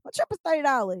pretzels. My trip is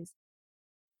 $30.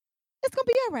 It's gonna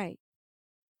be all right.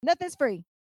 Nothing's free.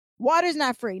 Water's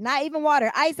not free. Not even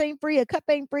water. Ice ain't free. A cup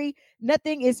ain't free.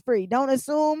 Nothing is free. Don't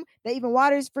assume that even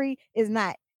water is free. It's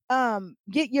not. Sign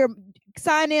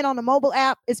in on the mobile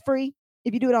app. It's free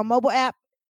if you do it on mobile app.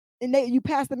 And you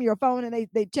pass them your phone, and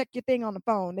they check your thing on the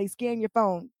phone. They scan your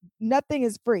phone. Nothing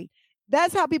is free.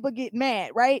 That's how people get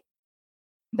mad, right?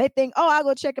 They think, oh, I'll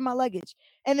go check in my luggage.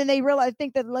 And then they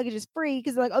think that the luggage is free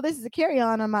because they're like, oh, this is a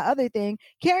carry-on on my other thing.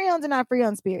 Carry-ons are not free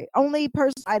on Spirit. Only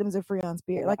personal items are free on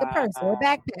Spirit, like a purse or a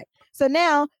backpack. So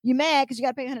now you're mad because you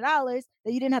got to pay $100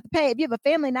 that you didn't have to pay. If you have a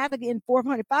family, now they're getting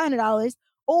 $400, $500.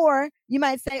 Or you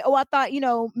might say, oh, I thought,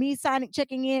 me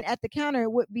checking in at the counter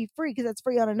would be free because that's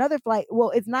free on another flight.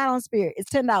 Well, it's not on Spirit. It's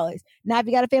 $10. Now, if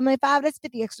you got a family of 5, that's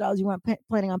 $50 extra you weren't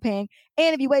planning on paying.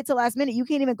 And if you wait till last minute, you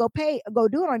can't even go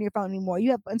do it on your phone anymore.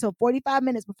 You have until 45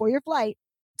 minutes before your flight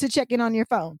to check in on your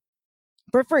phone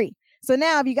for free. So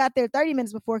now if you got there 30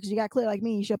 minutes before because you got clear like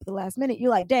me, you show up at the last minute,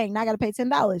 you're like, dang, now I got to pay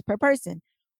 $10 per person.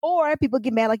 Or people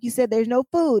get mad, like you said, there's no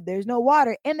food, there's no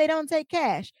water, and they don't take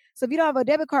cash. So if you don't have a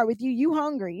debit card with you, you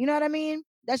hungry. You know what I mean?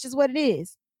 That's just what it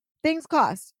is. Things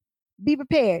cost. Be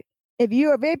prepared. If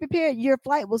you are very prepared, your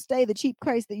flight will stay the cheap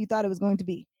price that you thought it was going to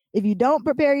be. If you don't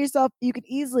prepare yourself, you could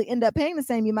easily end up paying the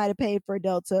same you might have paid for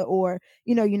Delta or,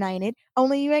 United,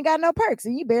 only you ain't got no perks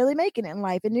and you barely making it in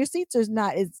life and your seats are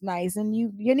not as nice and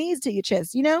your knees to your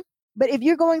chest, But if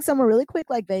you're going somewhere really quick,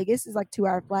 like Vegas, is like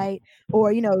 2-hour flight,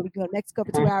 or we can go Mexico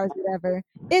for 2 hours, whatever.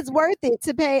 It's worth it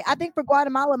to pay. I think for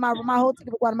Guatemala, my whole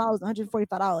ticket for Guatemala was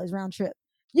 $145 round trip.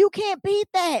 You can't beat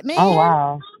that, man. Oh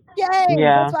wow! Yay.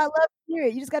 Yeah, that's why I love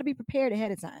Spirit. You just got to be prepared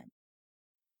ahead of time.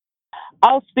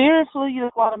 Oh, Spirit flew you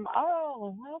to Guatemala.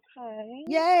 Oh, okay.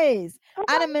 Yes, okay.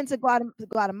 I done been to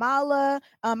Guatemala.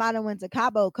 I done went to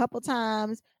Cabo a couple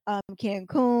times.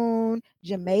 Cancun,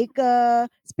 Jamaica.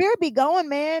 Spirit be going,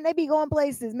 man. They be going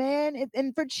places, man.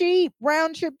 And for cheap,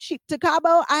 round trip cheap to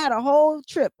Cabo. I had a whole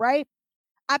trip, right?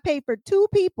 I paid for 2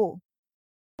 people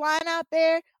flying out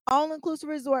there, all inclusive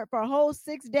resort for a whole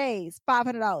 6 days,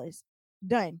 $500.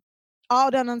 Done. All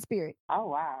done on Spirit. Oh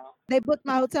wow. They booked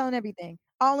my hotel and everything.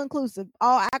 All inclusive,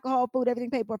 all alcohol, food,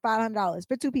 everything paid for $500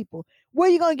 for 2 people. Where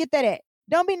you gonna get that at?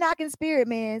 Don't be knocking Spirit,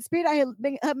 man. Spirit out here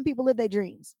helping people live their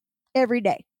dreams every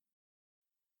day.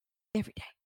 Every day.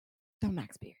 Don't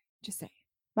knock Spirit. Just saying.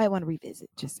 Might want to revisit.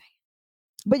 Just saying.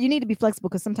 But you need to be flexible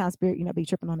because sometimes Spirit, be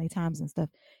tripping on their times and stuff,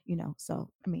 So,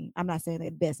 I mean, I'm not saying they're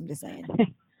the best. I'm just saying.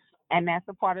 And that's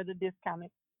a part of the discounted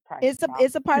price.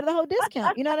 It's a part of the whole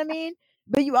discount. You know what I mean?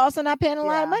 But you also not paying a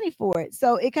lot of money for it.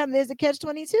 So it there's a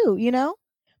catch-22,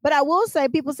 But I will say,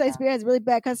 people say Spirit has really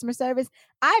bad customer service.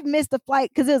 I've missed a flight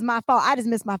because it was my fault. I just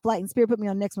missed my flight and Spirit put me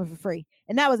on the next one for free.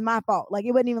 And that was my fault. Like,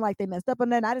 it wasn't even like they messed up on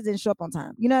that. I just didn't show up on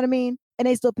time. You know what I mean? And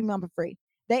they still put me on for free.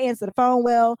 They answer the phone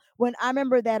well. When I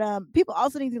remember that people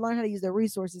also need to learn how to use their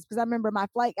resources, because I remember my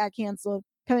flight got canceled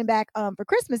coming back for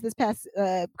Christmas this past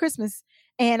Christmas.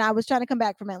 And I was trying to come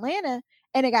back from Atlanta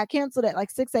and it got canceled at like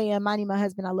 6 a.m. Minding my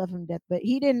husband, I love him to death, but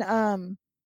he didn't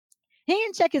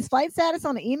check his flight status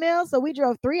on the email. So we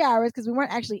drove 3 hours because we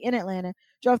weren't actually in Atlanta.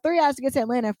 Drove 3 hours to get to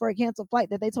Atlanta for a canceled flight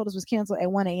that they told us was canceled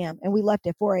at 1 a.m. And we left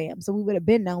at 4 a.m. So we would have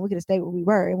been known. We could have stayed where we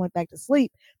were and went back to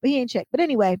sleep. But he ain't checked. But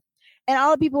anyway, and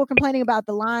all the people were complaining about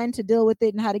the line to deal with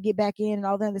it and how to get back in and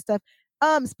all that other stuff.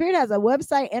 Spirit has a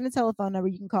website and a telephone number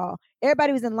you can call.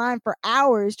 Everybody was in line for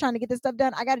hours trying to get this stuff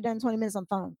done. I got it done in 20 minutes on the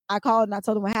phone. I called and I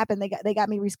told them what happened. They got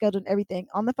me rescheduled and everything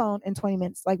on the phone in 20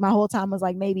 minutes. Like, my whole time was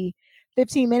like maybe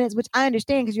 15 minutes, which I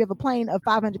understand because you have a plane of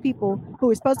 500 people who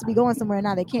are supposed to be going somewhere and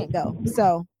now they can't go.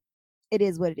 So it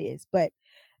is what it is. But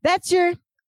that's your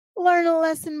learn a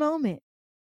lesson moment.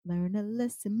 Learn a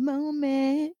lesson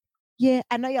moment. Yeah,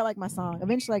 I know y'all like my song.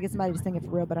 Eventually I get somebody to sing it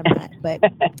for real, but I'm not. But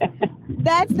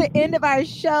that's the end of our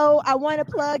show. I want to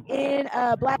plug in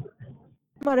Black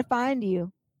to find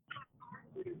you.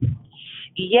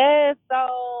 Yes,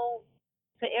 so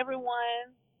to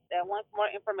everyone that wants more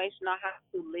information on how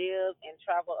to live and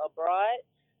travel abroad,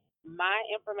 my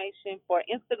information for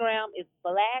Instagram is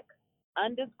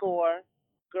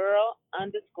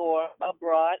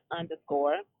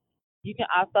black_girl_abroad_. You can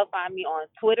also find me on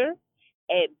Twitter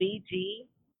at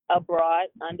bgabroad_.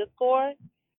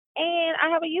 And I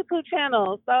have a YouTube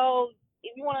channel. So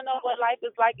if you want to know what life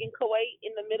is like in Kuwait,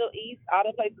 in the Middle East, all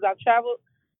the places I've traveled,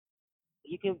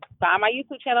 you can find my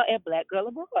YouTube channel at Black Girl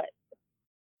Abroad.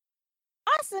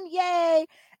 Awesome. Yay.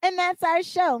 And that's our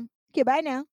show. Okay, bye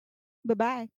now.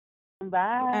 Bye-bye. Bye.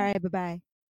 All right, bye-bye.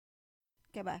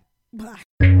 Okay, bye. Bye.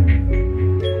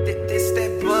 This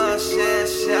that Bombshell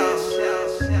show.